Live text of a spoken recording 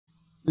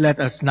Let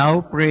us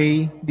now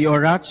pray the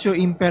Oratio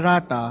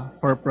Imperata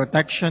for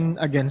protection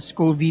against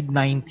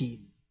COVID-19.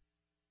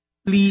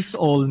 Please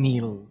all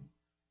kneel.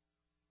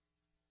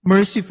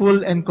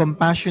 Merciful and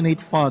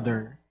compassionate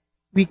Father,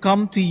 we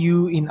come to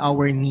you in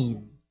our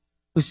need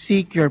to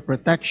seek your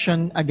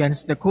protection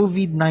against the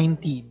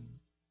COVID-19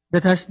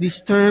 that has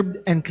disturbed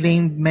and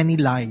claimed many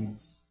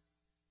lives.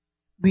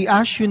 We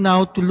ask you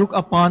now to look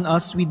upon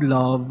us with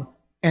love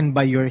and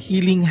by your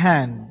healing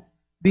hand,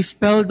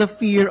 dispel the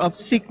fear of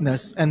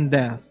sickness and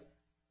death,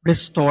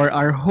 restore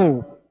our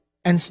hope,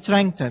 and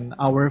strengthen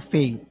our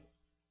faith.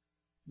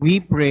 We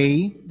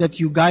pray that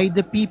you guide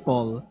the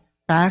people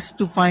tasked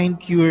to find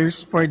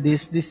cures for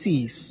this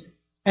disease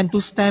and to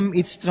stem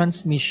its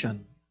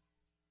transmission.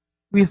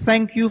 We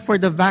thank you for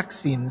the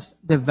vaccines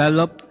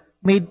developed,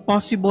 made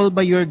possible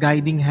by your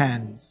guiding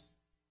hands.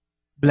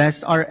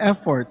 Bless our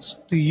efforts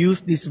to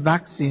use these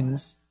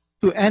vaccines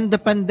to end the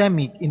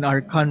pandemic in our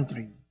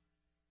country.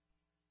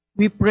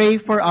 We pray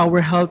for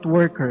our health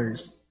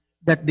workers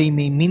that they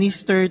may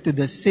minister to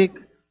the sick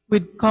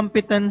with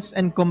competence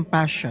and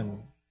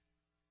compassion.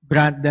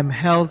 Grant them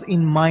health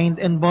in mind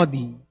and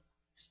body,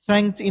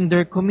 strength in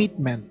their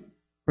commitment,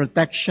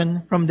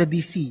 protection from the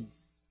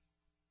disease.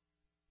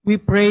 We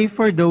pray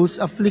for those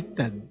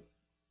afflicted.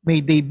 May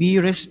they be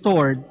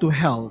restored to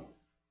health.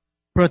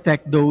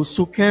 Protect those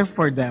who care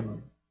for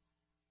them.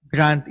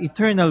 Grant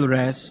eternal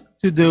rest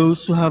to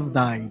those who have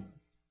died.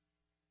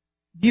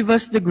 Give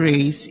us the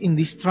grace in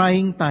these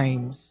trying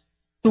times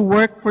to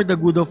work for the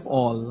good of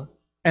all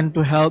and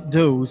to help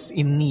those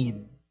in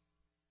need.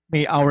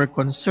 May our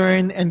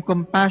concern and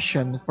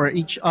compassion for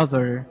each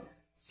other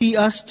see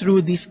us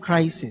through this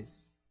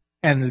crisis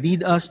and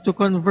lead us to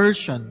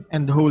conversion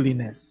and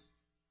holiness.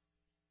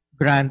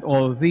 Grant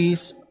all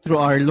this through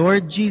our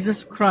Lord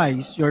Jesus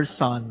Christ, your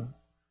Son,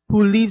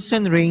 who lives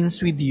and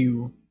reigns with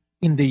you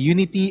in the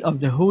unity of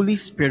the Holy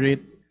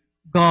Spirit,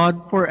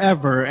 God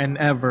forever and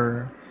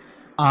ever.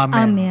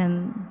 Amen.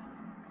 Amen.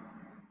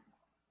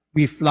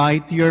 We fly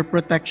to your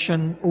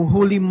protection, O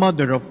Holy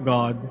Mother of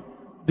God.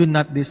 Do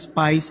not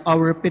despise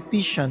our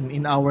petition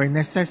in our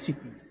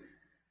necessities,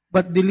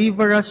 but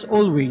deliver us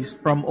always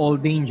from all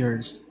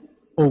dangers,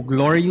 O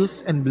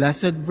glorious and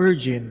blessed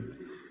Virgin.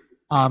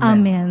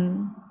 Amen.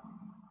 Amen.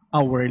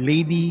 Our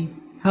Lady,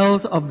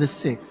 health of the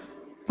sick.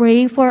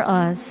 Pray for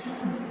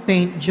us.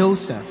 Saint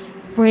Joseph.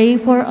 Pray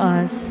for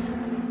us.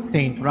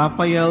 Saint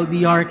Raphael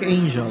the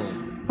Archangel.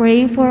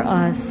 Pray for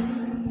us.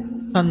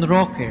 San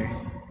Roque.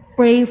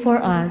 Pray for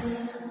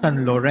us.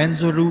 San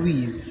Lorenzo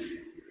Ruiz.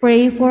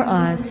 Pray for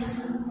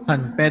us.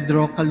 San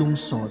Pedro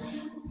Calungsod.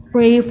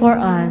 Pray for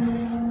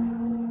us.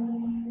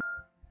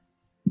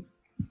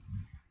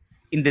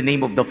 In the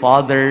name of the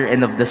Father,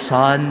 and of the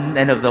Son,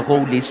 and of the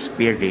Holy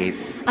Spirit.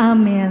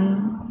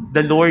 Amen.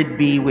 The Lord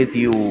be with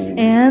you.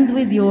 And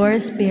with your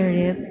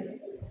spirit.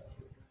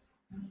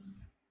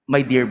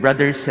 My dear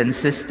brothers and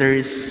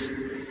sisters,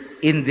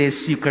 in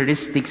this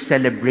Eucharistic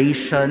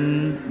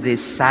celebration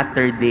this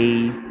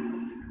Saturday,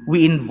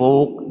 we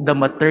invoke the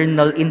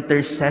maternal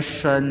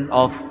intercession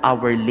of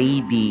Our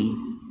Lady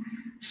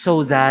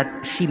so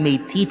that she may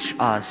teach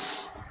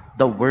us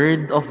the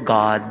Word of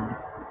God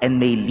and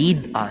may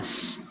lead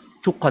us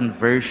to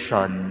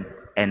conversion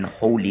and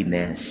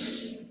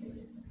holiness.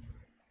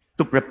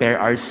 To prepare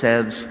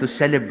ourselves to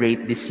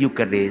celebrate this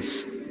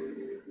Eucharist,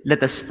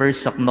 let us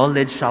first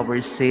acknowledge our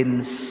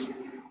sins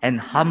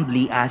and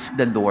humbly ask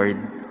the Lord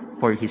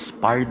for His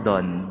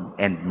pardon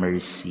and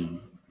mercy.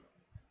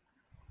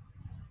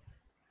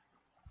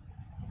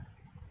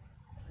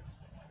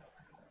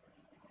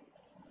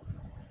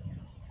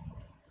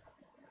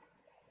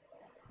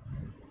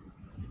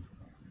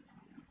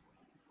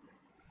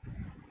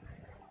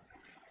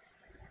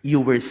 You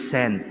were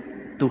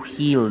sent to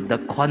heal the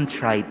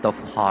contrite of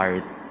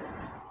heart.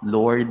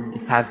 Lord,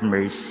 have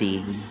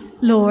mercy.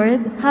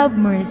 Lord, have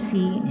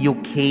mercy. You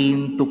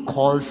came to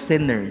call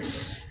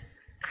sinners.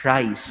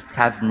 Christ,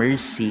 have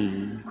mercy.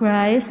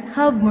 Christ,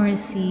 have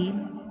mercy.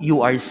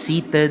 You are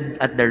seated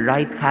at the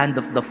right hand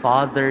of the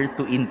Father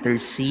to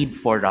intercede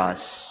for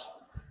us.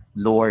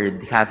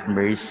 Lord, have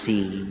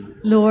mercy.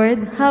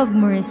 Lord, have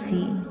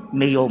mercy.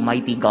 May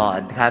Almighty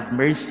God have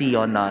mercy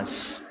on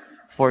us,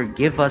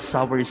 forgive us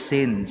our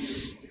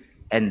sins,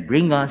 and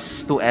bring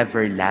us to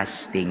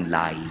everlasting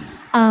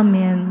life.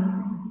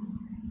 Amen.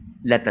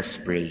 Let us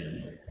pray.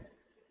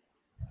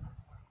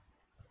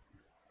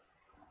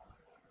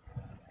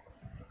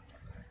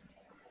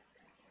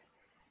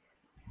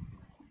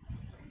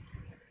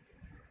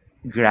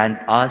 Grant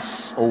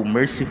us, O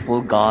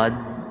merciful God,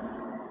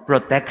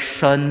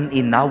 protection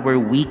in our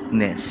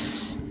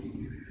weakness,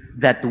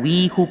 that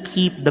we who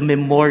keep the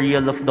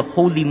memorial of the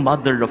Holy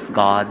Mother of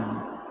God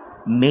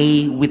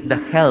may, with the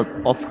help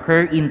of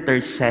her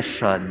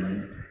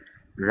intercession,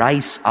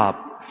 rise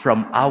up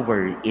from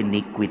our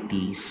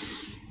iniquities.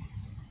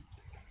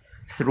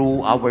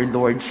 Through our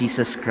Lord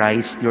Jesus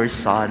Christ, your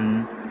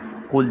Son,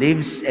 who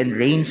lives and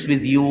reigns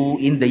with you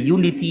in the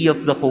unity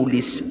of the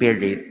Holy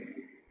Spirit,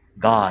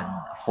 God,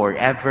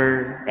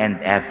 forever and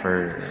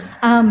ever.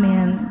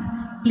 Amen.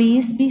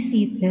 Please be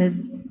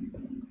seated.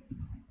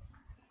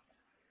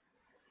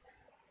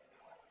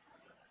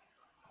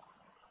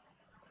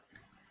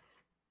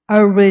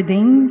 A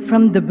reading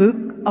from the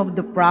book of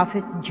the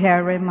prophet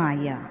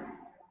Jeremiah.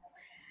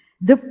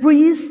 The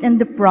priests and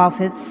the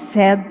prophets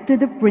said to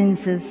the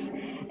princes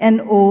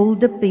and all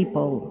the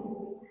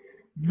people,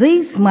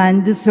 "This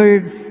man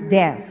deserves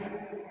death.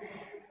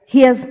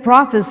 He has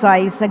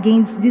prophesied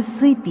against this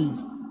city,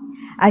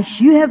 as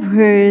you have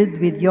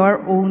heard with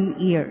your own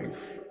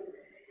ears."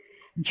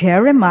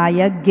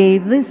 Jeremiah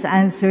gave this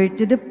answer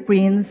to the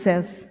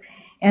princes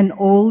and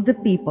all the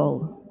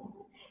people.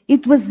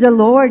 "It was the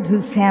Lord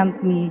who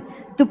sent me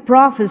to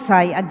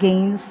prophesy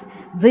against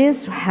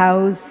this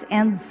house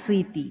and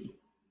city.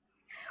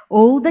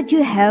 All that you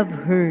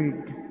have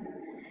heard.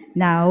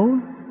 Now,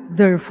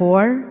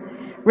 therefore,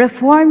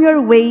 reform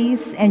your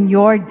ways and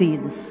your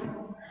deeds.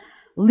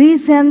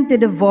 Listen to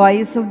the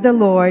voice of the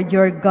Lord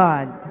your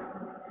God,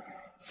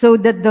 so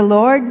that the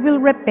Lord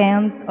will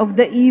repent of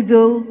the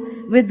evil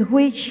with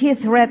which he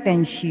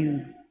threatens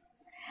you.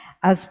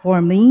 As for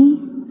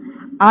me,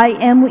 I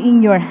am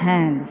in your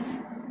hands.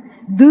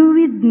 Do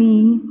with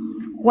me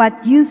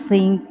what you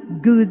think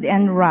good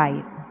and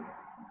right.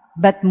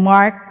 But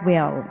mark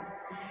well,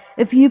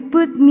 if you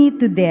put me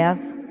to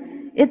death,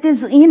 it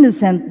is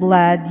innocent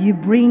blood you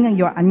bring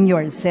on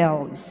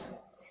yourselves,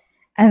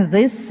 and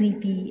this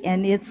city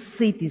and its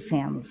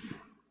citizens.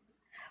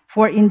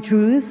 For in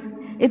truth,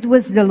 it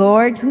was the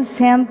Lord who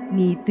sent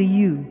me to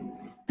you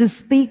to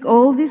speak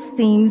all these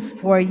things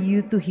for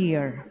you to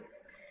hear."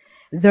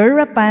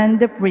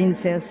 Thereupon the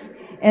princes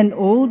and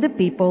all the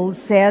people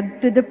said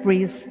to the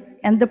priests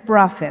and the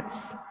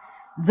prophets,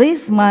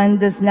 "This man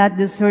does not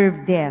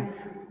deserve death.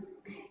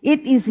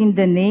 It is in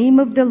the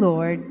name of the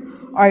Lord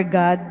our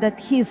God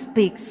that he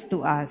speaks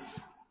to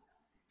us."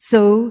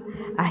 So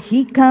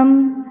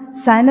Ahikam,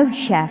 son of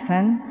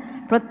Shaphan,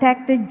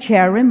 protected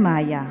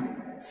Jeremiah,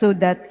 so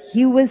that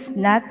he was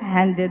not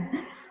handed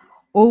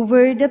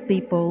over the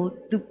people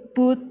to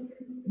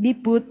be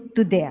put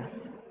to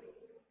death.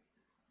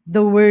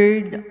 The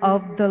word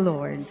of the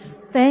Lord.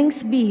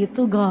 Thanks be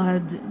to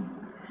God.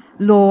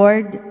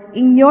 Lord,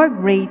 in your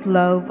great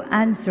love,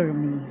 answer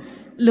me.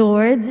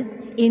 Lord,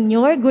 in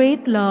your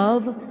great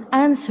love,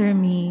 answer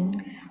me.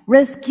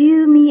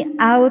 Rescue me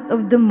out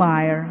of the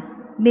mire.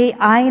 May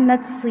I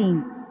not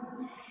sink.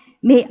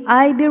 May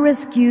I be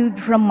rescued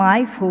from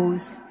my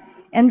foes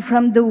and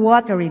from the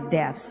watery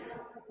depths.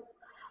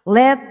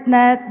 Let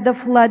not the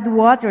flood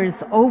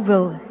waters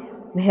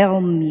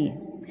overwhelm me,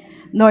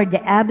 nor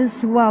the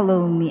abyss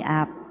swallow me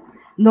up,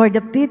 nor the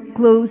pit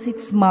close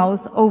its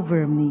mouth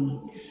over me.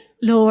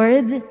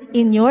 Lord,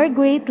 in your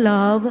great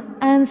love,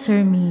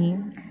 answer me.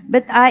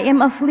 But I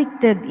am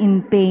afflicted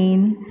in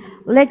pain.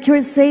 Let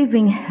your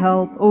saving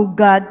help, O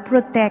God,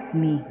 protect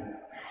me.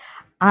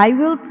 I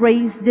will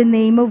praise the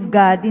name of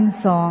God in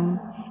song,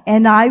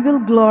 and I will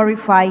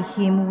glorify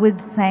him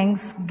with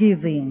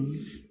thanksgiving.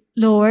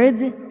 Lord,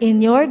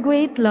 in your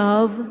great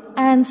love,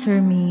 answer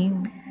me.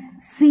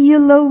 See you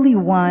lowly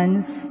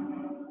ones,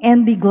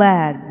 and be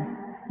glad.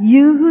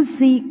 You who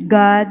seek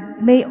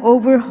God, may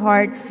over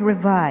hearts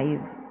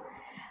revive.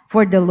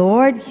 For the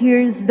Lord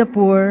hears the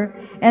poor,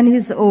 and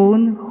his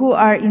own who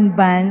are in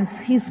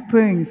bands he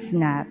spurns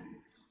not.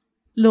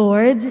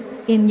 Lord,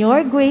 in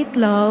your great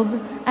love,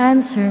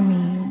 answer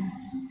me.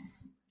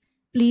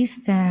 Please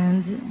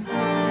stand.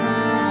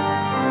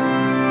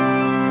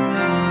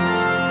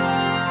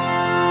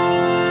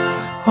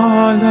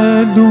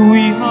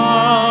 Hallelujah,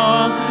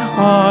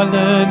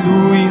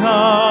 hallelujah,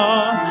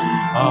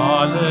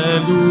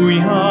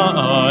 hallelujah,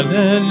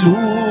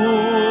 hallelujah,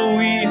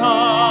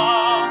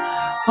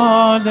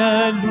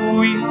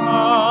 hallelujah,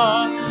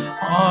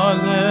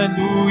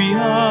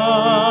 hallelujah,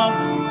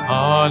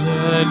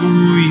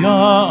 hallelujah,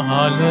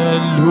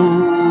 hallelujah.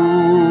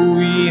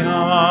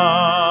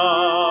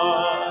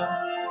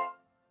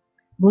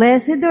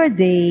 Blessed are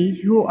they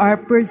who are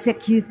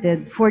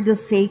persecuted for the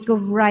sake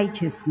of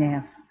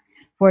righteousness,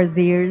 for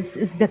theirs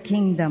is the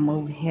kingdom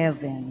of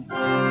heaven.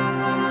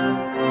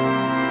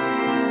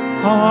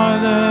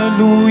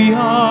 Hallelujah,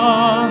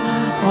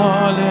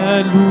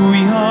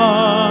 hallelujah,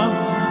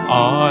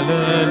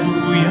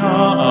 hallelujah,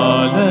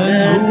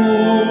 hallelujah,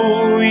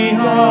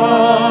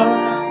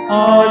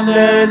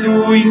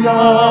 hallelujah,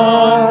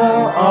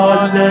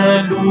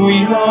 hallelujah,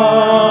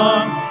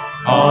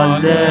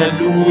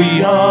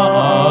 hallelujah,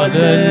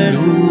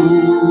 hallelujah.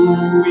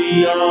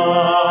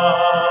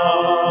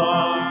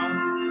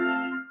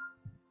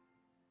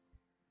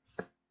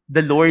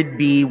 The Lord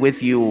be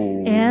with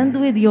you. And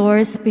with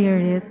your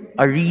spirit.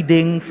 A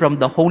reading from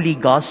the Holy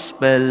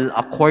Gospel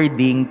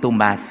according to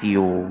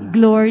Matthew.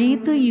 Glory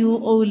to you,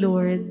 O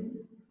Lord.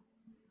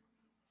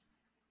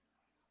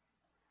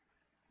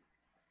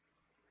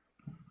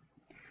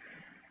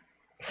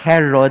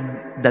 Herod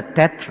the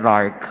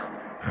Tetrarch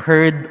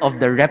heard of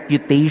the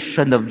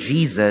reputation of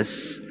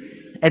Jesus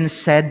and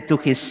said to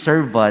his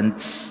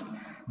servants,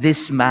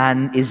 "This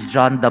man is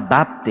John the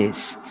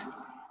Baptist.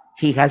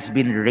 He has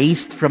been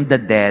raised from the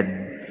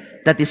dead.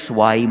 That is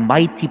why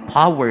mighty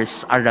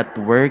powers are at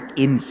work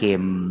in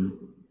him."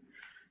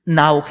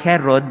 Now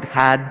Herod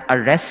had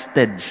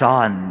arrested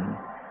John,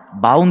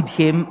 bound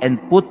him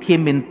and put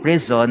him in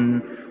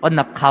prison on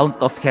account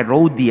of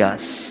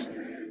Herodias,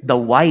 the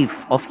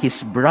wife of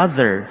his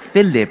brother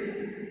Philip.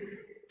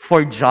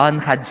 For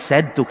John had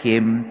said to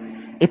him,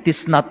 "It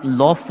is not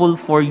lawful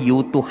for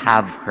you to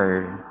have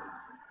her."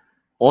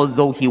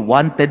 Although he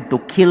wanted to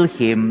kill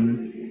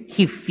him,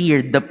 he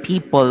feared the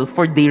people,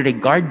 for they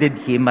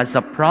regarded him as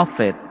a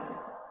prophet.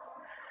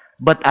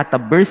 But at a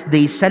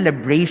birthday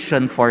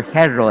celebration for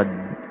Herod,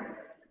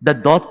 the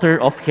daughter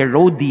of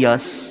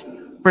Herodias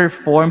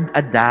performed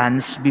a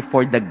dance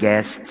before the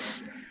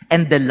guests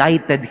and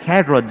delighted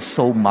Herod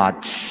so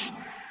much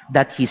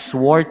that he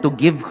swore to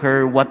give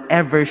her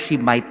whatever she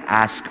might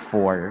ask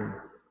for.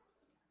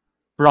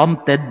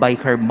 Prompted by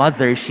her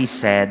mother, she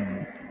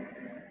said,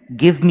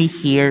 "Give me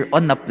here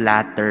on a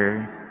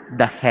platter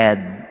the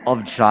head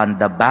of John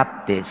the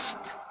Baptist."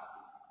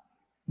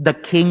 The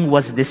king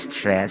was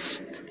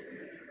distressed,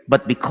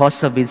 but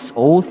because of his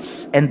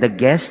oaths and the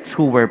guests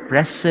who were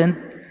present,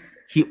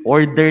 he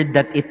ordered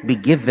that it be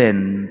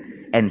given,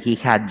 and he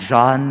had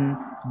John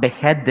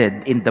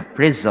beheaded in the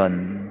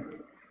prison.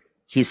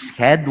 His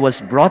head was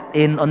brought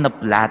in on a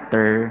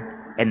platter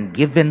and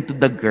given to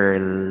the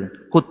girl,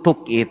 who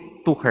took it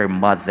to her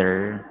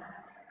mother.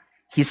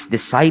 His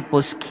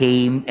disciples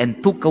came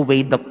and took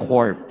away the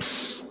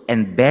corpse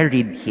and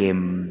buried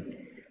him,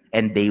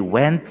 and they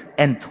went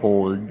and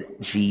told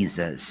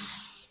Jesus.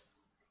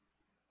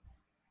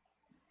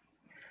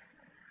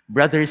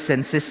 Brothers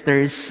and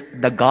sisters,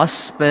 the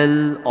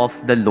Gospel of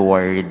the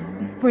Lord.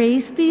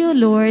 Praise to you,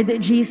 Lord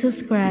Jesus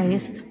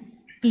Christ.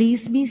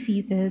 Please be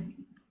seated.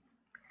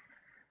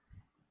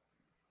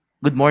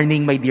 Good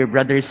morning, my dear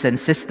brothers and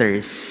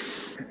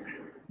sisters.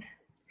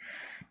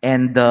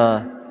 And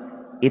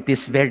it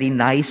is very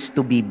nice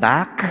to be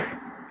back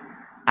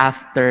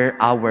after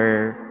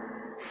our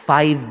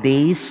 5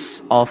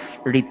 days of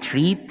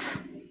retreat.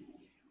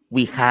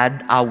 We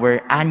had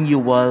our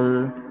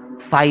annual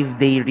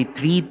 5-day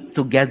retreat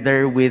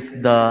together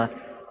with the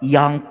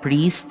young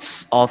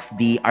priests of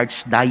the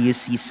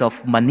Archdiocese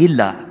of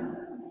Manila.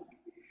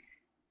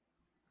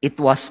 It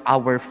was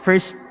our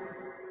first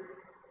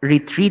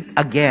retreat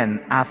again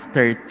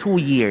after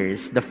 2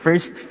 years, the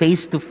first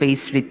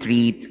face-to-face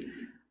retreat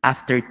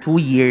after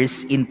 2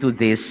 years into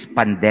this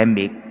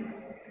pandemic.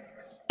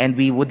 And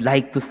we would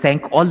like to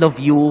thank all of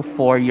you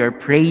for your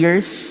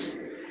prayers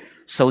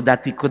so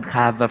that we could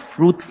have a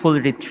fruitful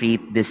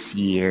retreat this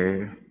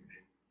year.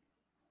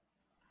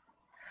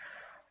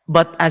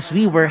 But as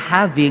we were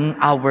having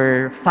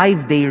our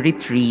 5-day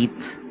retreat,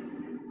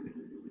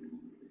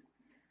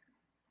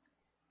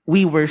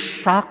 we were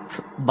shocked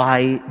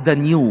by the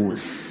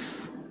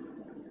news,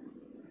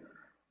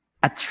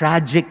 a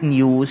tragic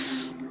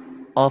news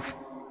of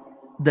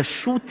the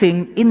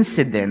shooting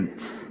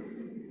incident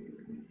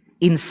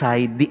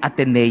inside the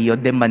Ateneo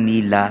de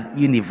Manila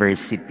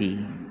University.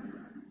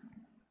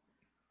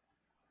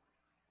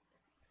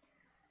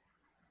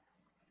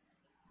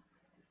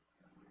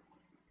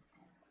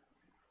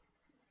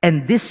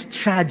 And this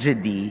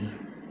tragedy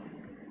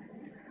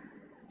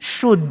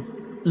should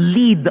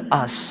lead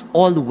us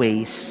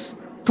always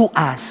to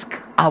ask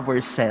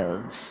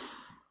ourselves,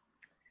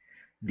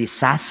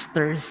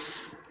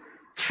 disasters,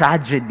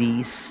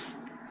 tragedies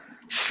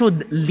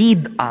should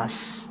lead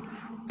us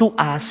to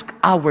ask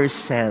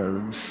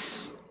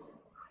ourselves,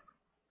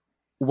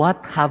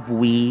 what have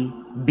we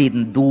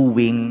been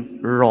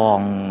doing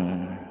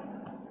wrong?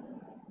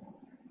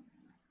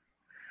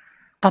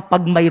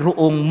 Kapag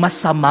mayroong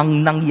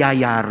masamang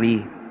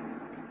nangyayari,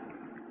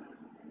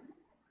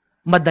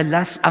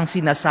 madalas ang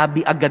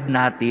sinasabi agad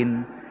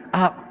natin,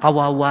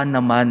 kawawa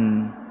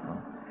naman,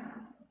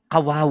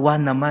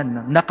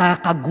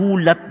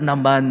 nakakagulat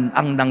naman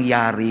ang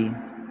nangyari.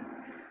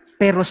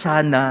 Pero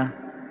sana,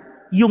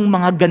 yung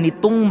mga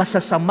ganitong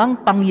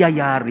masasamang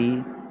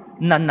pangyayari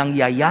na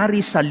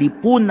nangyayari sa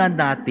lipunan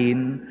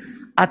natin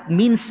at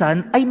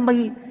minsan ay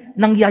may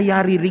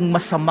nangyayari ring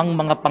masamang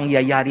mga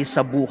pangyayari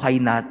sa buhay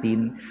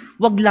natin,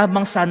 wag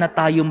lamang sana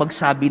tayo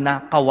magsabi na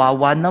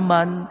kawawa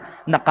naman,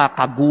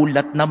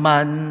 nakakagulat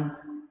naman,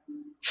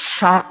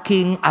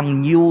 shocking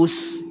ang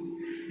news.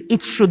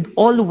 It should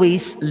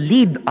always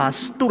lead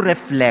us to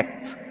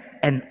reflect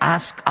and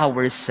ask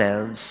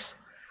ourselves,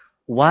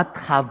 what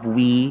have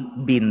we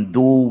been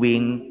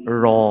doing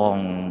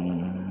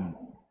wrong?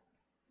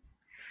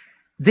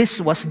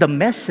 This was the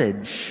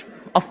message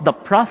of the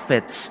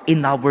prophets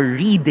in our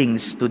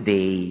readings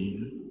today.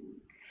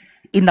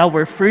 In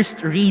our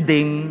first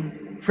reading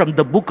from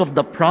the book of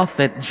the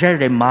prophet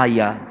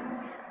Jeremiah,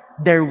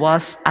 there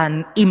was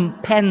an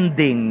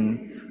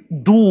impending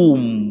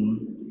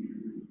doom,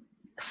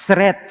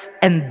 threat,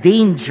 and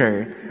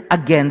danger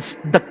against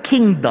the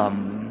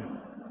kingdom.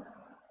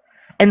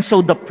 And so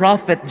the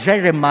prophet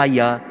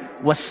Jeremiah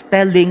was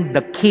telling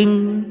the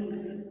king,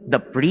 the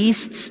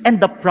priests,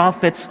 and the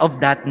prophets of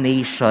that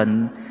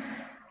nation,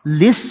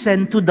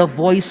 listen to the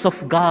voice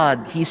of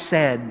God, he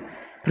said.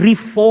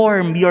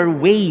 Reform your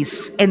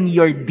ways and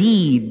your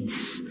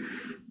deeds.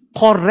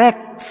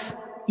 Correct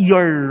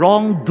your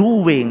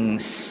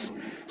wrongdoings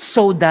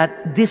so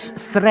that this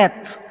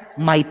threat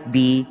might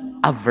be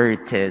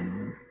averted.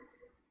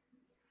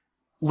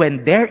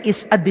 When there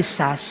is a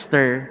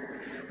disaster,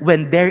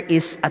 when there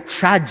is a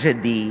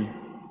tragedy,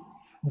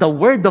 the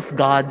Word of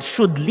God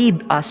should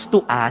lead us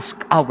to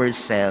ask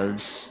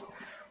ourselves,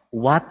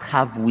 what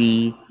have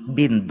we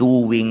been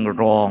doing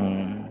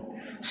wrong?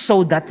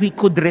 So that we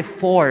could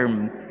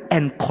reform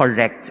and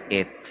correct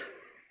it.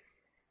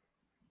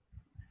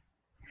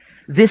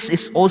 This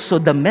is also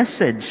the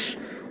message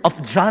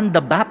of John the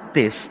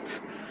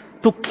Baptist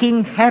to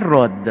King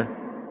Herod.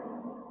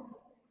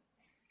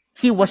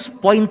 He was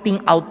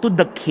pointing out to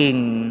the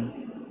king,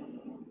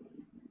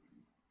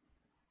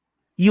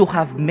 you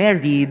have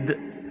married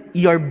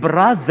your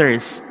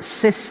brother's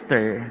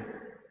sister,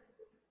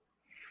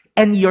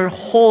 and your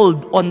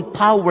hold on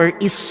power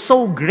is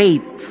so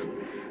great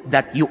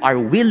that you are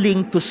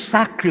willing to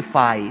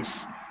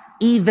sacrifice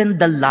even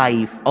the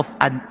life of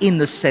an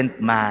innocent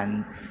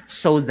man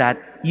so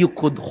that you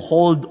could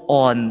hold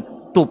on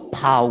to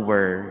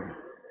power.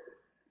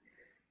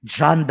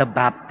 John the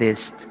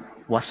Baptist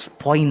was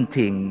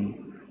pointing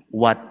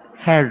what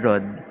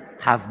Herod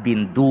have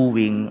been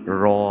doing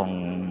wrong.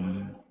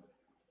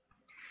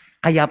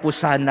 Kaya po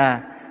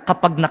sana,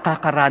 kapag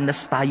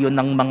nakakaranas tayo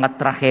ng mga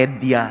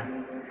trahedya,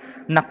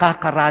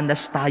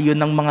 nakakaranas tayo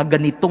ng mga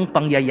ganitong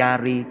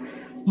pangyayari,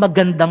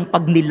 magandang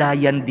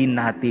pagnilayan din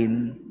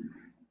natin,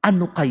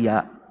 ano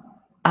kaya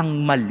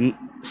ang mali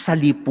sa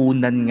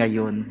lipunan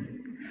ngayon?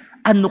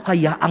 Ano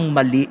kaya ang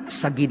mali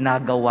sa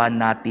ginagawa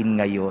natin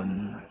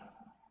ngayon?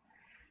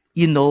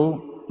 You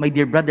know, my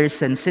dear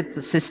brothers and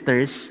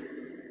sisters,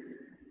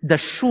 the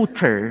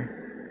shooter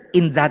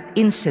in that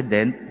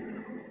incident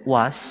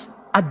was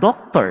a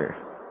doctor.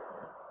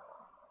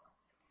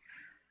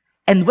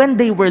 And when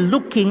they were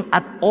looking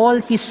at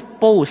all his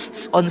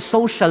posts on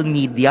social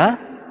media,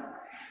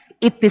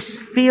 it is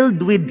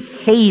filled with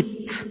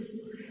hate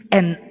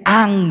and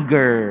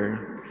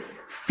anger,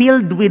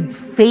 filled with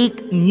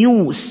fake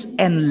news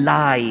and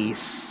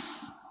lies.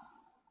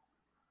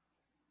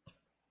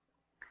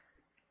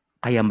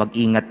 Kaya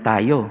mag-ingat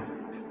tayo.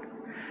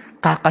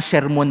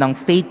 Kakashare mo ng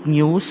fake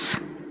news,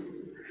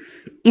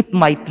 it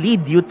might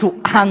lead you to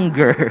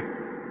anger.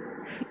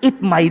 It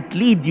might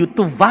lead you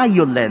to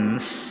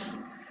violence.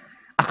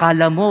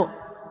 Akala mo,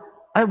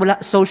 ay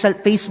wala,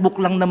 Facebook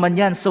lang naman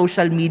yan,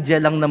 social media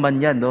lang naman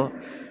yan, no?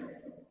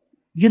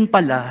 Yun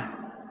pala,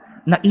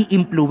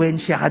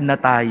 naiimpluwensyahan na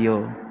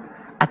tayo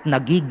at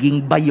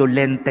nagiging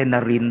bayolente na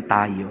rin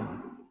tayo.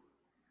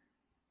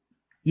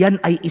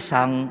 Yan ay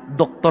isang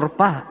doktor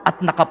pa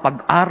at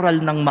nakapag-aral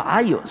ng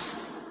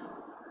maayos.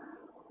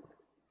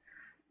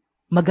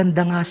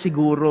 Maganda nga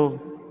siguro,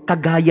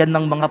 kagaya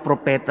ng mga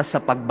propeta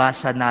sa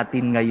pagbasa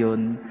natin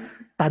ngayon,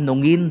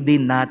 tanungin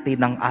din natin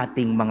ang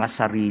ating mga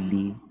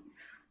sarili.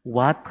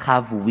 What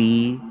have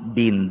we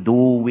been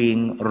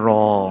doing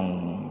wrong?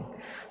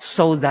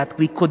 So that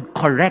we could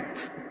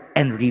correct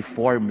and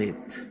reform it.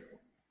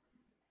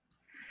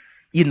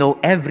 You know,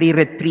 every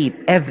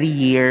retreat, every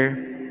year,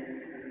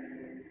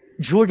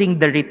 during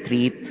the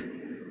retreat,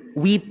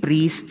 we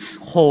priests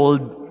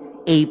hold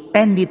a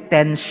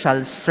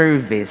penitential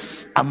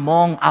service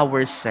among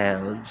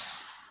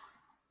ourselves.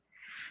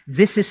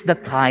 This is the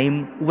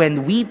time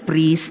when we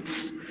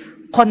priests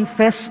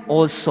confess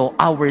also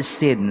our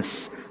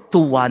sins to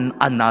one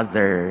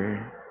another.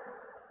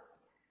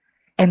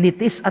 And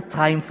it is a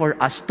time for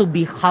us to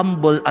be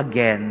humble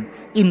again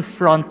in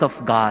front of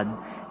God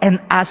and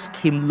ask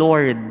Him,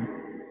 Lord,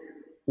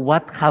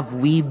 what have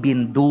we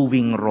been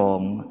doing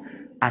wrong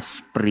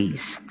as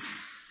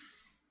priests?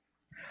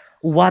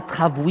 What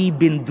have we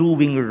been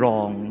doing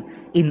wrong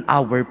in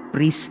our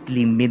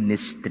priestly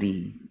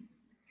ministry?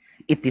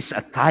 It is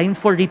a time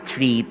for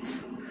retreat,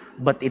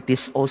 but it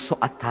is also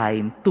a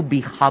time to be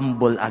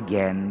humble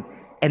again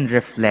and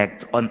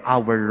reflect on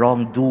our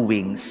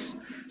wrongdoings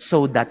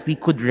so that we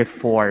could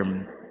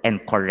reform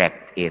and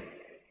correct it.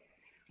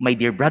 My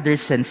dear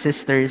brothers and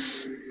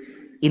sisters,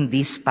 in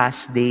these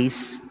past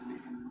days,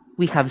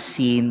 we have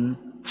seen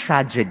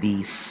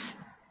tragedies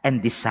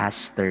and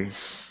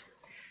disasters.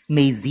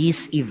 May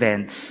these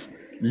events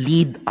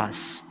lead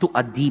us to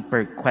a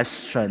deeper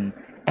question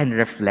and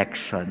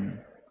reflection.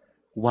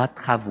 What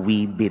have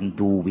we been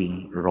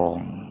doing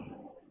wrong?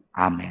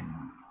 Amen.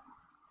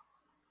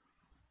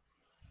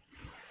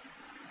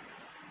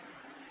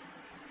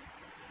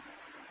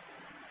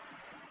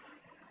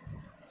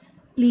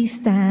 Please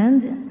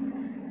stand.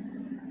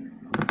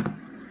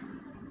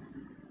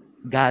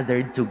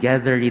 Gathered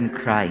together in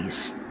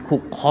Christ, who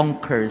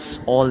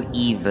conquers all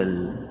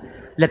evil,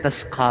 let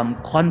us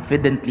come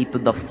confidently to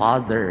the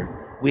Father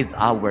with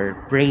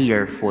our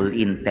prayerful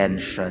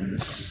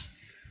intentions.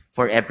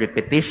 For every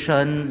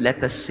petition,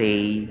 let us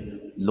say,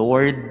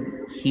 Lord,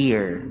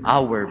 hear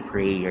our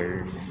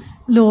prayer.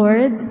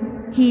 Lord,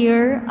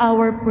 hear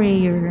our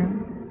prayer.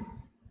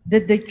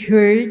 That the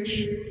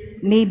Church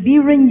may be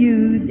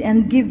renewed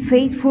and give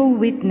faithful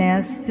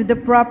witness to the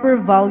proper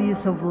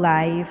values of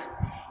life,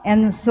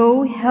 and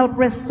so help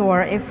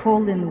restore a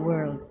fallen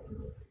world.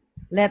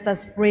 Let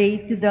us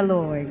pray to the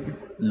Lord.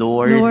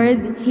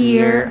 Lord,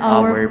 hear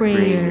our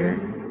prayer.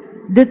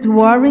 That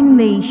warring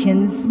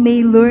nations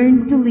may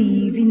learn to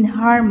live in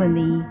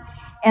harmony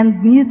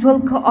and mutual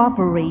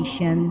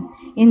cooperation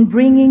in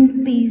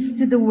bringing peace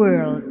to the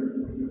world.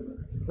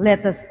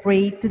 Let us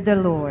pray to the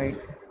Lord.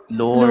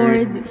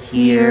 Lord,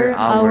 hear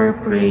our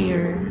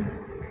prayer.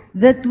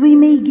 That we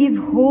may give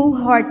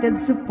wholehearted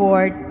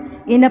support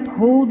in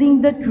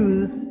upholding the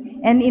truth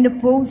and in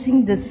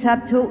opposing the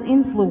subtle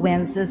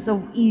influences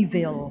of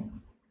evil.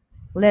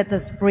 Let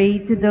us pray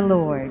to the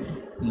Lord.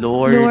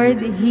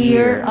 Lord,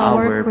 hear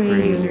our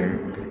prayer.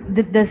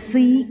 That the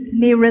sick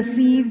may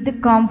receive the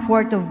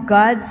comfort of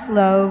God's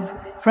love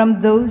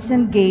from those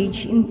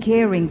engaged in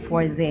caring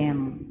for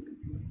them.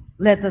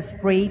 Let us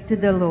pray to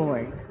the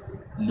Lord.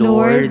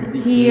 Lord,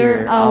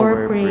 hear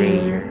our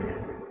prayer.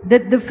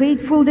 That the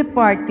faithful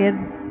departed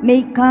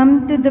may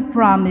come to the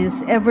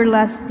promised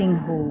everlasting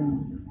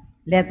home.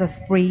 Let us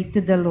pray to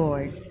the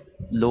Lord.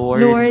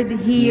 Lord,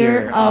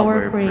 hear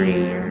our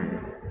prayer.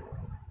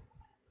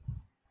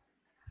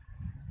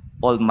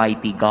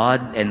 Almighty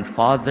God and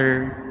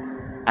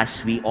Father,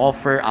 as we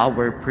offer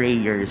our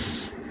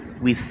prayers,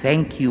 we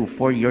thank you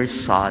for your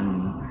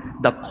Son,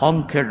 the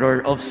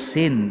conqueror of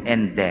sin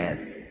and death,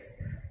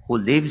 who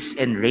lives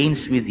and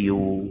reigns with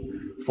you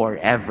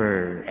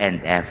forever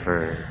and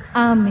ever.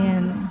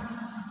 Amen.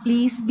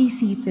 Please be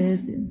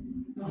seated.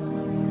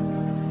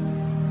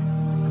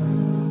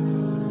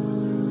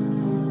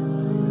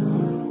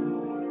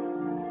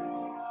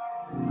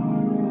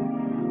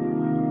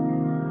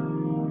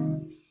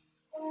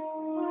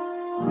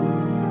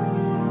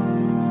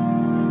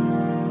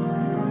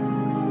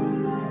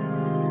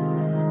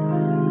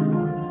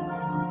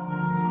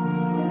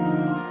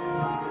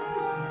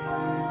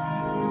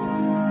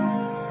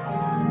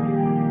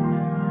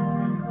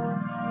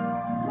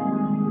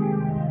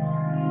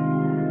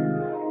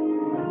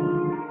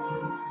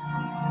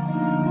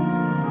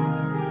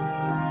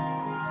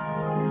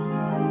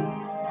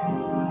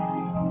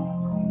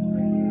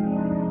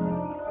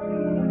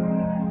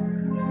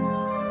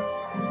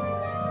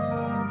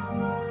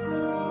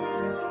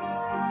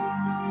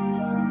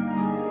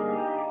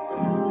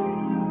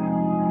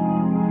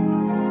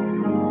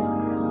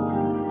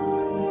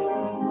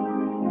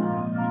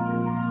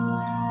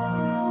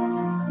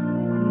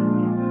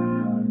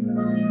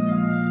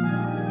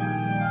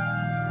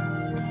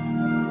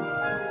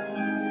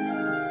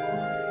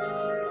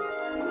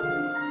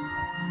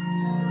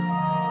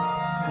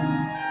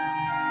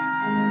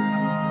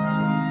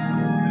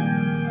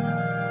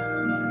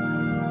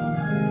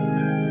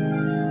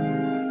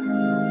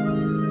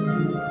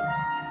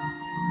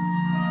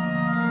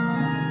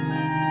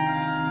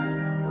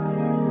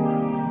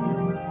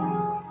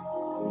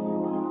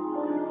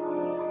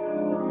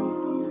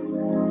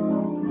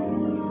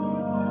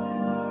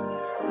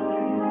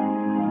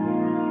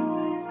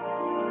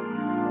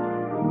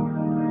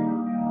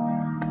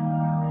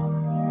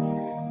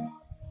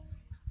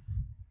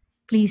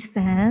 Please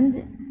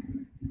stand.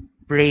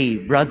 Pray,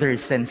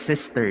 brothers and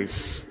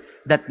sisters,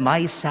 that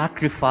my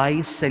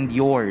sacrifice and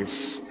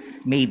yours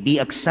may be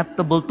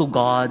acceptable to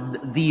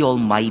God, the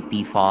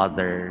Almighty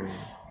Father.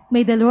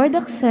 May the Lord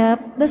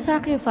accept the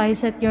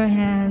sacrifice at your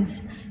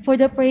hands for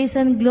the praise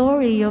and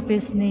glory of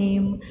his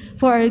name,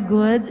 for our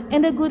good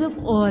and the good of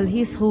all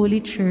his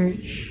holy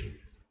church.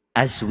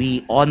 As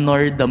we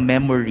honor the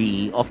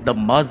memory of the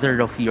mother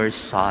of your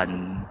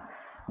Son,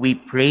 we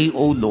pray,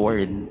 O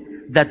Lord,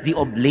 that the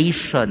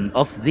oblation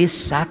of this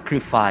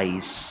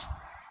sacrifice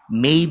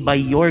may by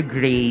your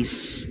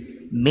grace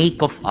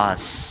make of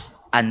us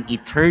an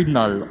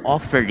eternal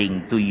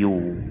offering to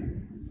you.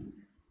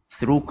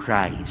 Through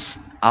Christ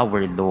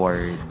our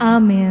Lord.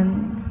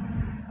 Amen.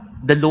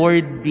 The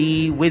Lord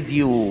be with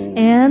you.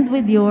 And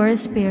with your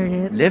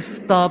spirit.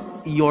 Lift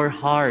up your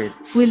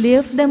hearts. We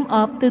lift them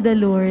up to the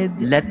Lord.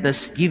 Let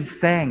us give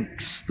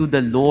thanks to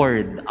the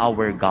Lord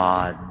our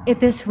God.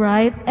 It is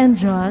right and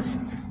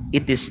just.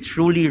 It is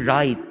truly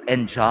right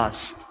and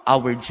just,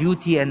 our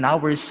duty and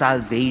our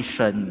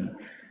salvation,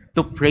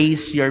 to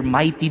praise your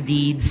mighty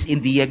deeds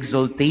in the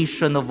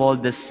exaltation of all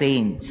the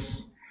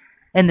saints,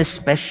 and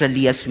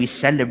especially as we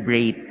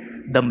celebrate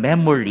the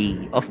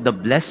memory of the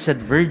Blessed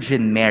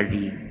Virgin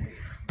Mary,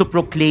 to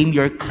proclaim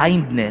your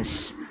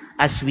kindness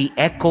as we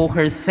echo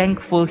her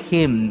thankful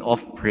hymn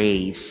of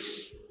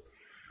praise.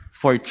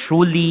 For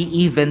truly,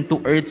 even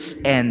to earth's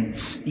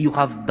ends, you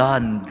have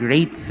done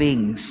great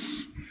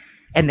things,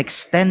 and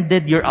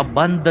extended your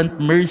abundant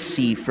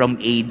mercy from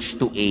age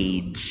to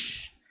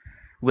age.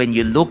 When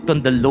you looked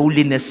on the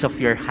lowliness of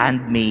your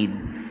handmaid,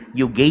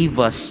 you gave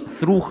us,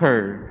 through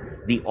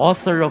her, the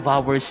author of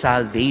our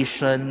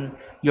salvation,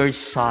 your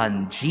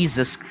Son,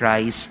 Jesus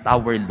Christ,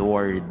 our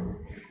Lord.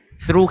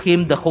 Through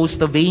him, the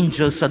host of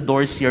angels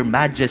adores your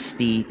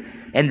majesty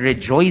and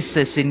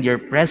rejoices in your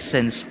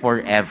presence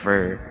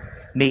forever.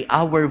 May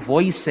our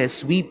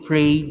voices, we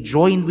pray,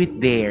 join with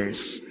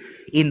theirs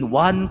in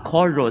one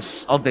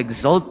chorus of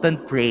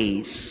exultant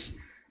praise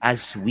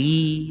as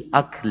we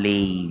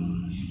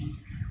acclaim.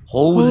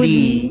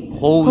 Holy,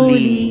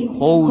 holy,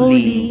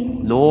 holy,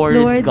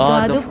 Lord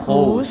God of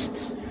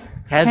hosts,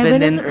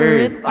 heaven and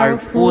earth are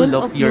full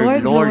of your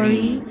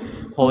glory.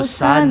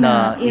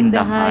 Hosanna in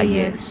the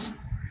highest.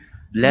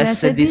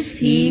 Blessed is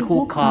he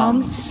who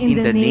comes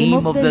in the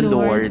name of the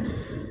Lord.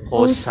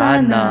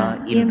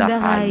 Hosanna in the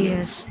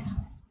highest.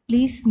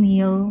 Please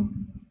kneel.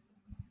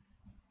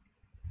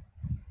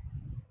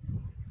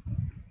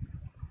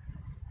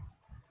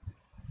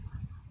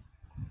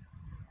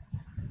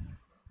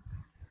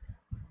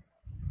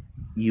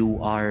 You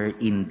are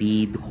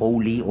indeed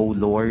holy, O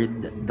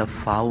Lord, the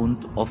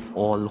fount of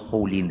all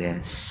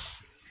holiness.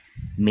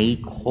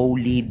 Make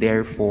holy,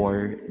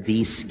 therefore,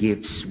 these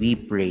gifts, we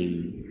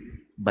pray,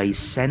 by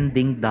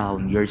sending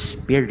down your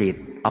Spirit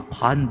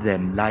upon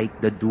them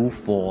like the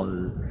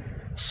dewfall,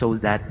 so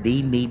that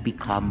they may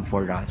become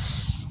for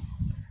us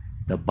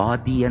the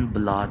body and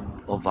blood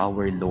of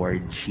our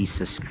Lord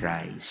Jesus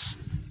Christ.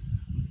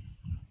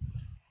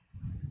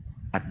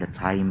 At the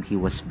time he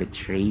was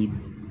betrayed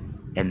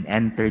and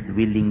entered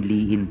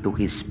willingly into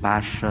his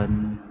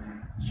passion,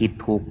 he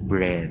took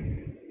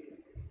bread,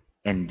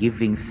 and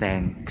giving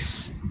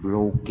thanks,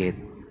 broke it,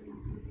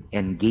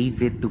 and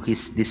gave it to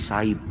his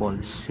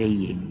disciples,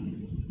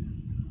 saying,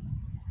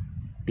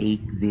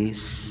 "Take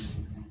this,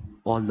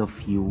 all of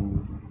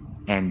you,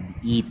 and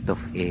eat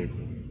of it,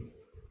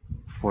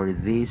 for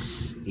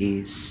this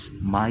is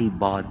my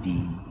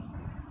body,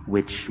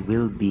 which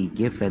will be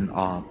given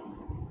up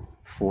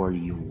for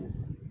you."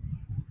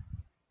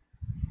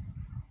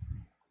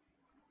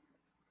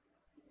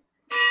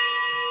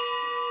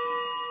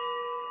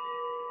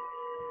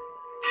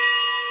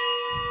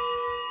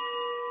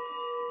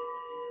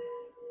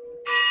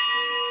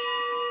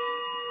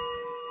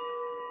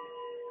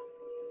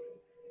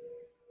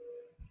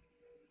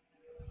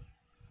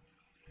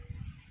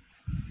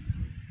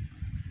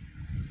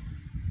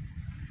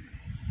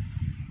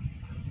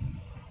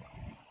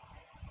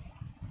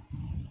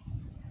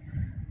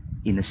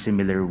 In a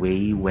similar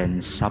way,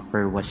 when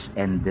supper was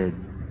ended,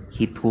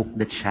 he took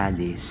the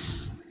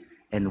chalice,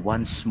 and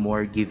once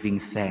more giving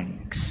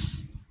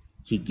thanks,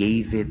 he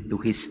gave it to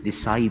his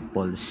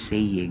disciples,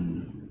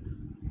 saying,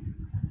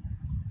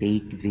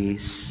 "Take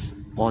this,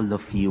 all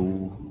of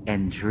you,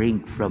 and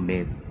drink from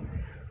it,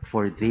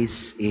 for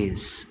this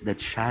is the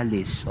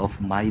chalice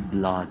of my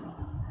blood,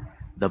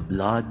 the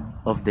blood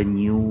of the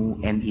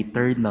new and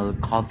eternal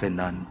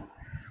covenant,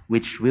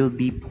 which will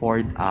be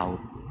poured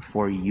out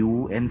for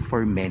you and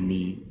for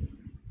many,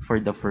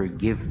 for the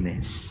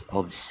forgiveness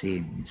of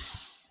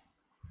sins.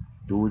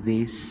 Do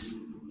this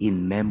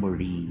in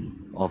memory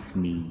of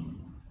me."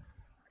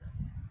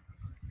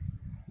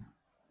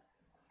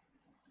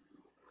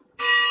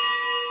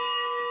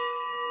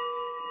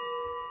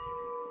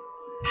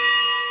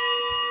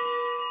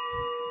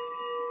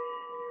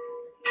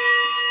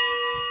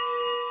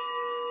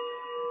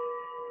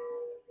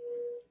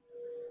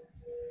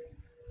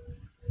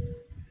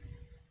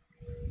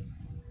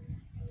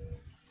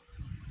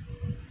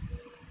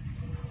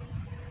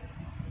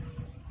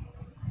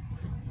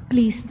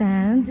 Please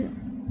stand.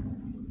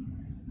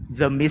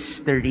 The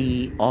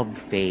mystery of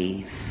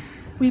faith.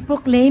 We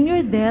proclaim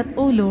your death,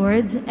 O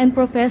Lord, and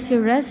profess your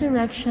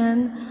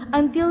resurrection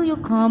until you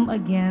come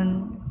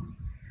again.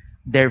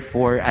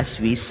 Therefore,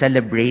 as we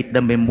celebrate the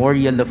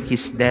memorial of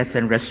his death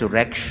and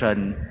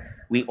resurrection,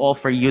 we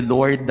offer you,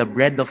 Lord, the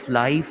bread of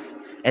life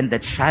and the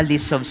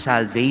chalice of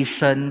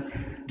salvation,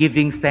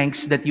 giving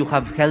thanks that you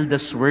have held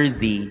us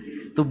worthy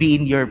to be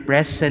in your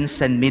presence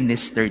and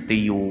minister to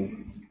you.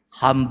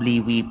 Humbly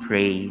we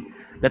pray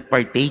that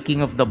partaking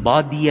of the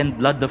body and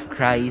blood of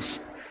Christ,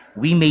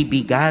 we may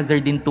be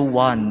gathered into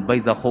one by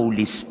the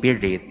Holy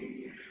Spirit.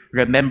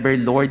 Remember,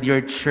 Lord, your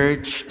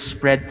church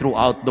spread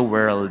throughout the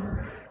world,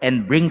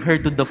 and bring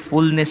her to the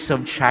fullness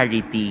of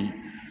charity,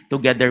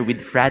 together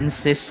with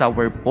Francis,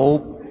 our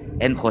Pope,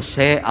 and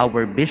Jose,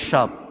 our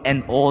Bishop,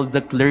 and all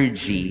the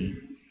clergy.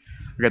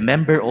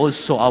 Remember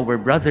also our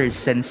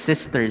brothers and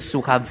sisters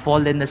who have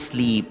fallen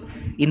asleep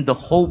in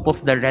the hope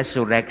of the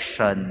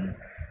resurrection,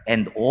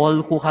 and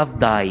all who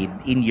have died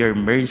in your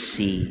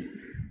mercy.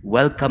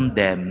 Welcome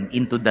them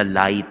into the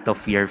light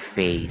of your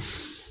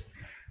face.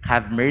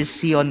 Have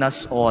mercy on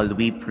us all,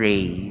 we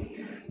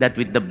pray, that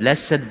with the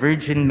Blessed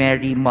Virgin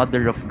Mary,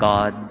 Mother of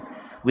God,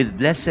 with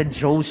Blessed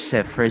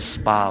Joseph, her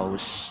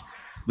spouse,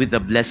 with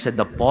the blessed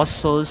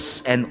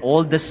apostles and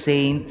all the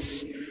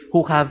saints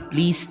who have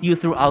pleased you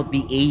throughout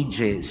the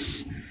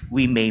ages,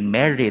 we may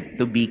merit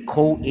to be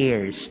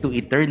co-heirs to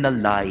eternal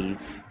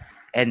life,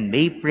 and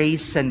may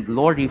praise and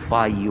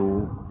glorify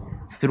you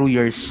through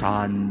your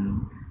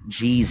Son,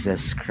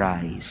 Jesus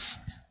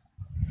Christ.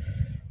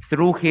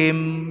 Through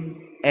him,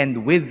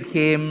 and with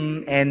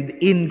him, and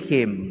in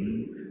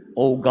him,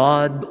 O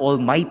God,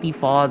 Almighty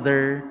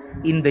Father,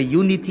 in the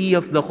unity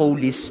of the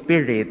Holy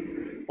Spirit,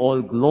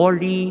 all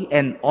glory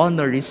and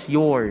honor is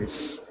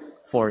yours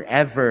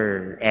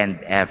forever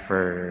and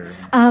ever.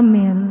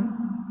 Amen.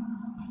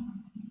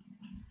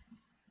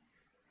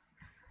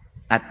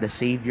 At the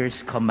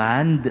Savior's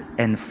command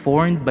and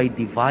formed by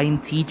divine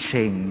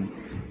teaching,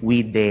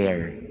 we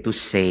dare to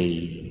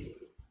say,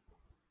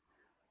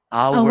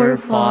 Our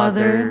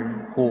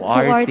Father, who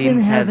art in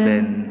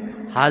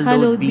heaven,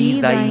 hallowed be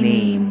thy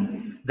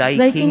name.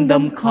 Thy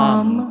kingdom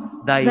come,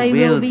 Thy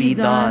will be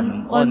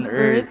done on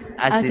earth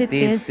as it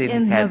is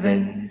in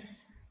heaven.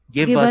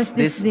 Give us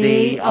this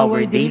day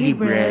our daily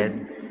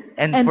bread,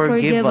 and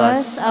forgive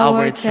us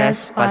our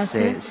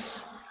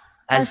trespasses,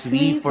 as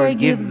we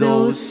forgive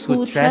those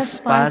who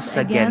trespass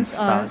against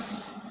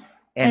us.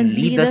 And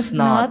lead us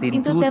not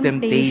into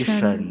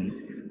temptation,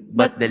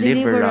 but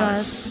deliver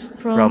us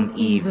from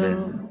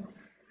evil.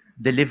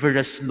 Deliver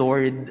us,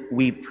 Lord,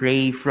 we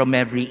pray, from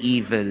every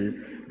evil.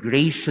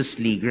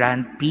 Graciously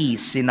grant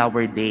peace in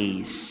our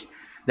days,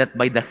 that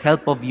by the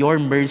help of your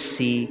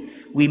mercy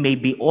we may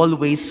be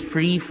always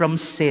free from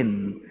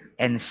sin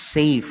and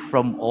safe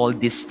from all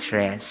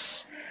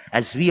distress,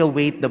 as we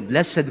await the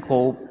blessed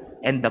hope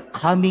and the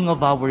coming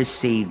of our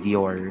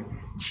Savior,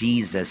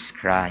 Jesus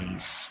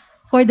Christ.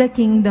 For the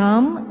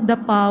kingdom, the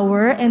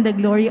power, and the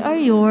glory are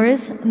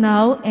yours,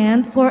 now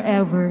and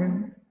forever.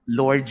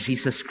 Lord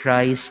Jesus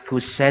Christ, who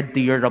said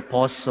to your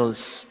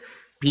apostles,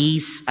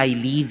 "Peace I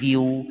leave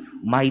you,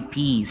 my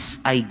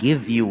peace I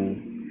give you,"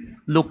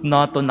 look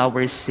not on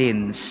our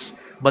sins,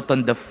 but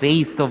on the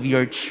faith of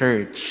your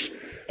church,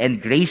 and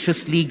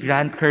graciously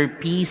grant her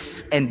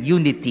peace and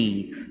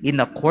unity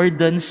in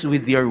accordance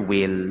with your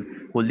will,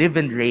 who live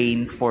and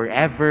reign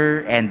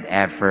forever and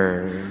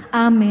ever.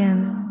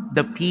 Amen.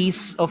 The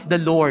peace of the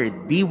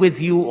Lord be with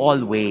you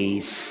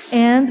always.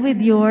 And with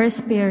your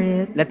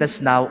spirit. Let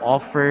us now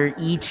offer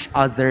each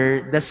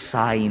other the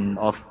sign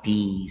of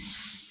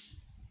peace.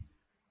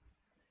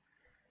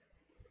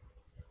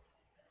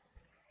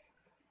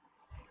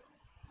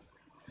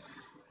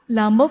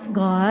 Lamb of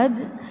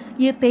God,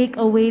 you take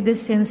away the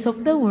sins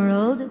of the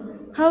world,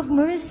 have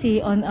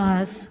mercy on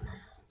us.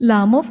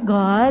 Lamb of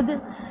God,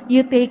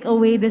 you take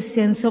away the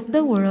sins of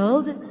the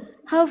world,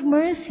 have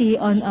mercy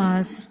on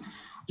us.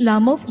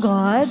 Lamb of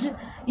God,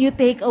 you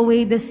take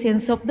away the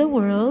sins of the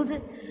world,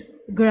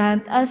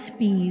 grant us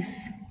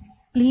peace.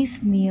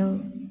 Please kneel.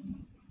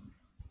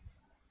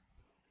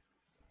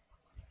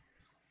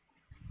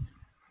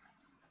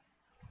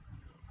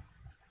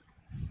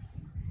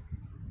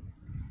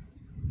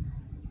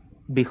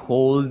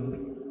 Behold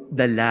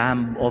the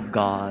Lamb of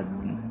God.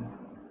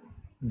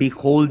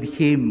 Behold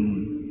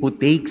him who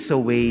takes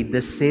away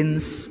the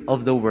sins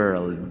of the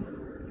world.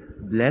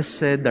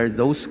 Blessed are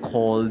those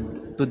called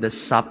to the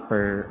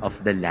supper of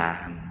the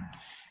Lamb.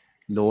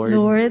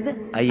 Lord,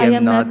 I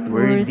am not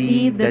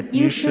worthy that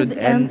you should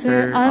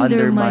enter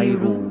under my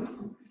roof,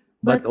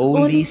 but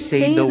only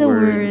say the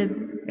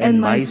word, and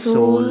my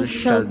soul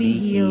shall be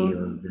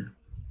healed.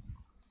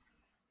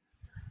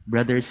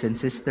 Brothers and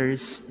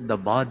sisters, the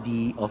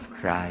body of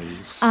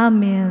Christ.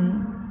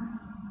 Amen.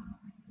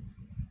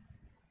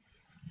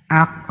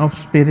 Act of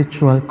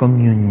spiritual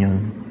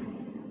communion.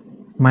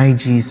 My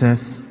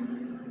Jesus,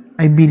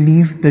 I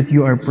believe that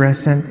you are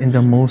present in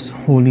the most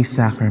holy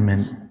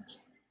sacrament.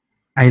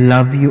 I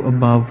love you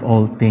above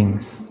all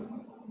things,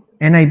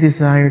 and I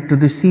desire to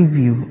receive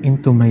you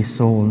into my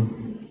soul.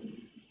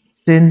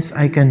 Since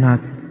I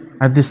cannot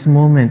at this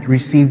moment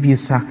receive you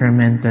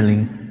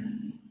sacramentally,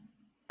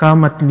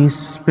 come at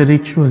least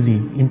spiritually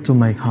into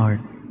my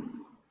heart.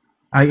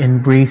 I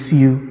embrace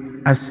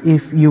you as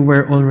if you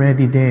were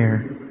already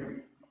there,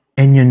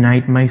 and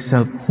unite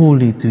myself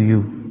wholly to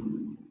you.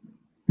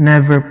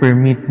 Never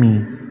permit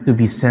me to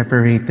be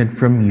separated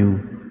from you.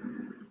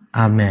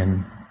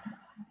 Amen.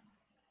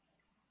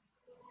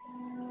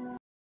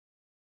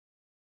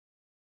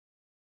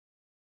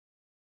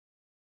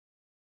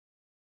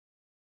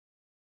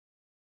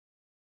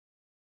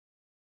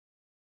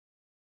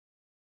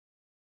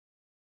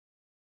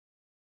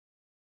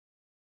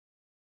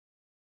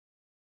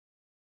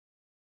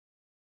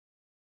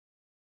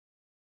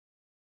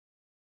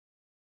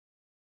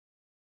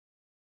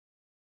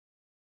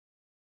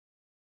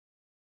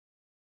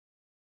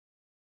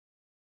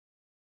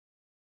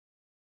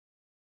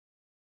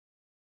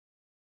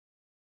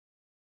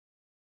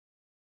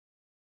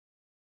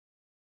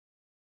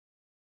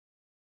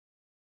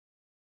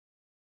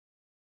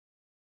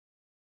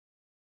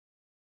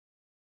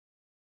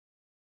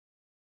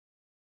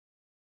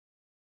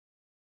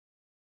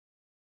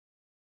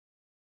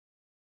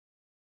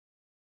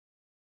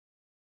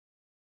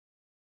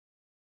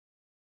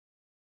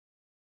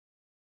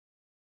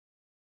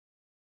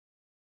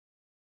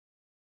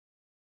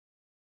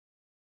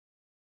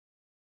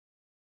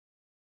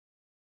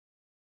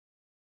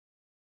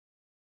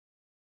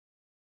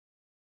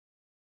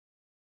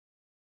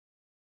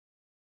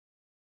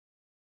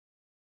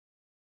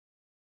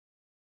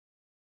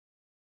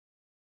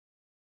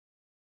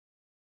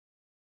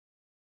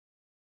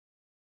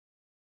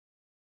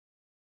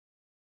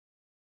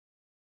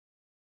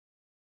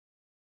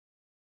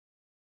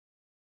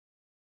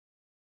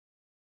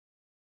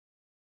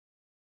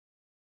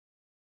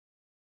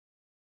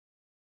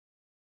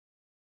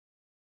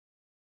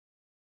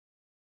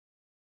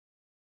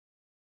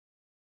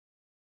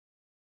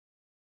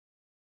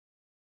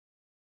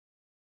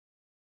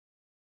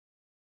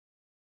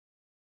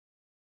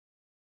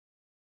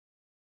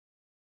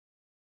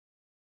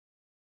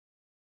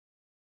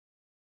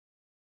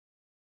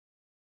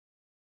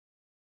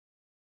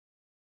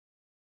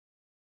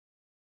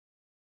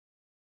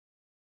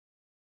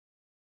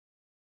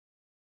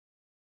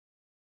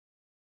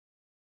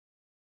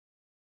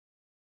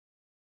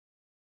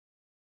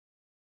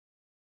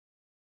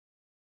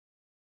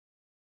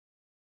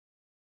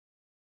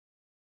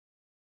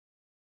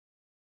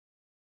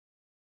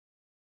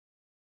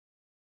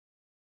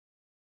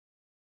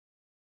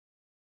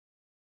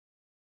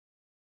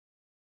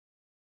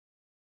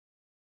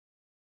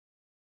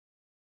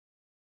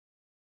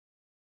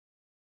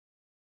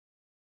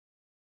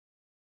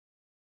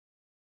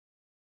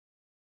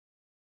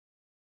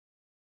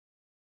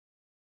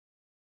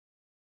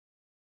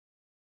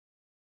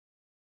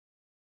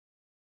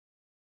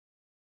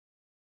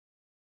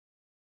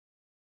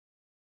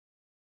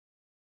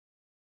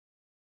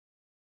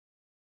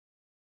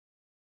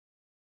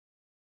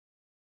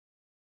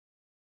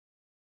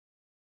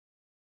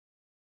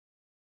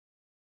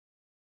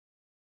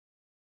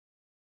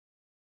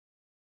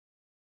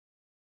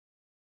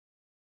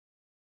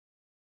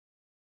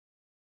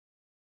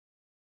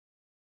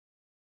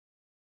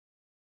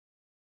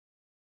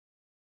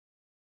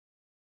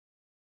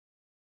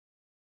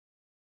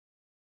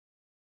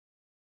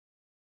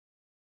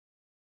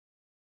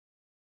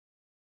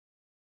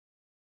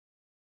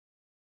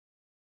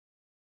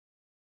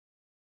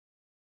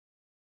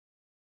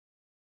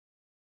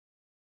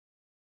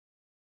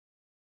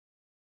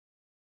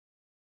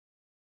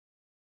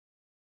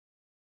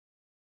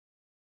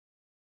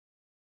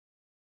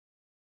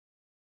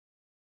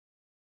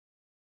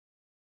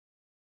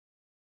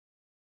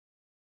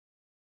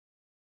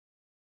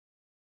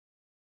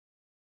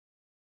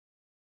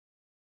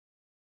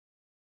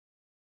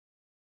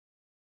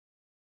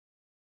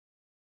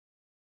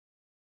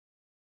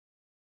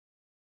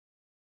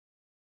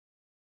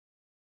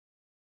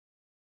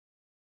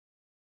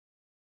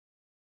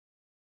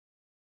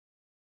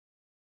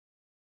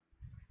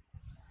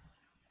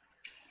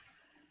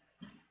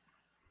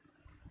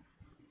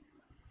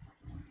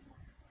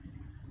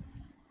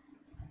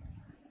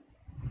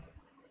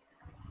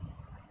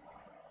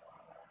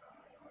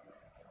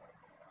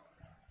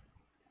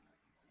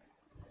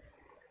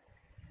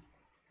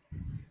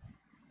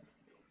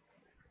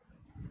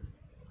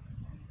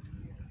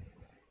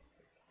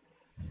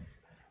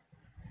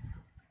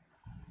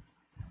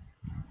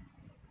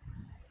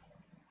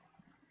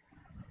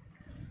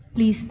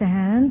 Please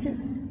stand.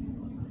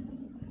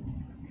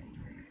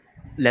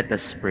 Let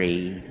us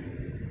pray.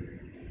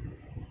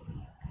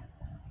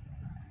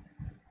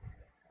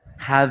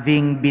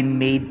 Having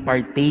been made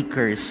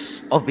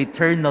partakers of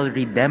eternal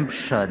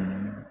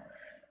redemption,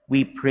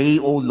 we pray,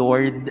 O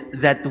Lord,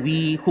 that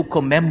we who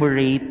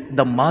commemorate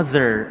the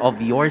mother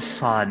of your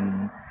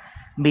Son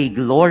may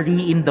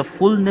glory in the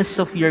fullness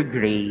of your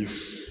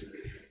grace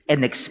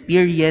and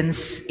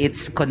experience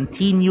its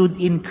continued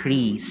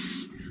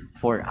increase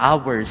for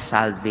our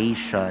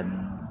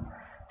salvation.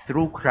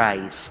 Through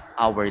Christ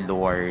our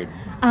Lord.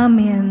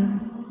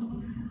 Amen.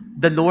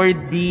 The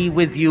Lord be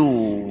with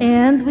you.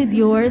 And with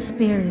your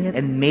spirit.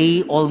 And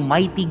may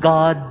Almighty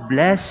God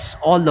bless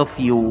all of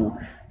you,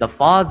 the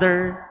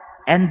Father,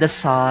 and the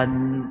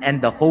Son, and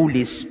the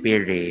Holy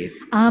Spirit.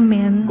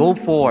 Amen. Go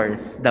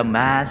forth, the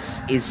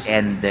Mass is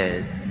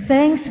ended.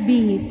 Thanks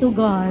be to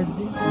God.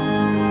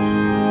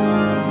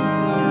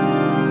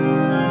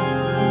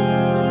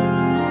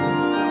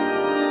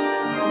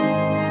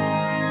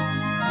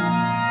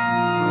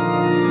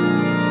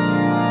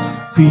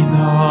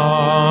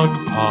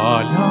 Pinagpalang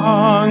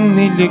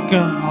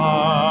nilikha,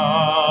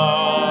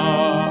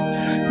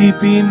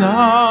 ipinaglihing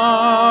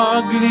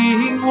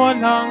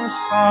walang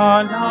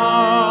sala,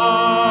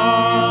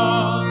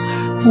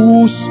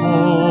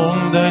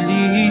 pusong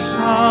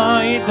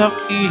dalisay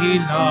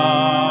dakila.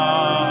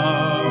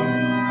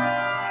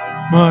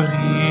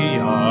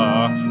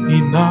 Maria,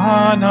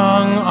 ina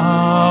ng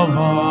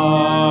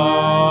awa.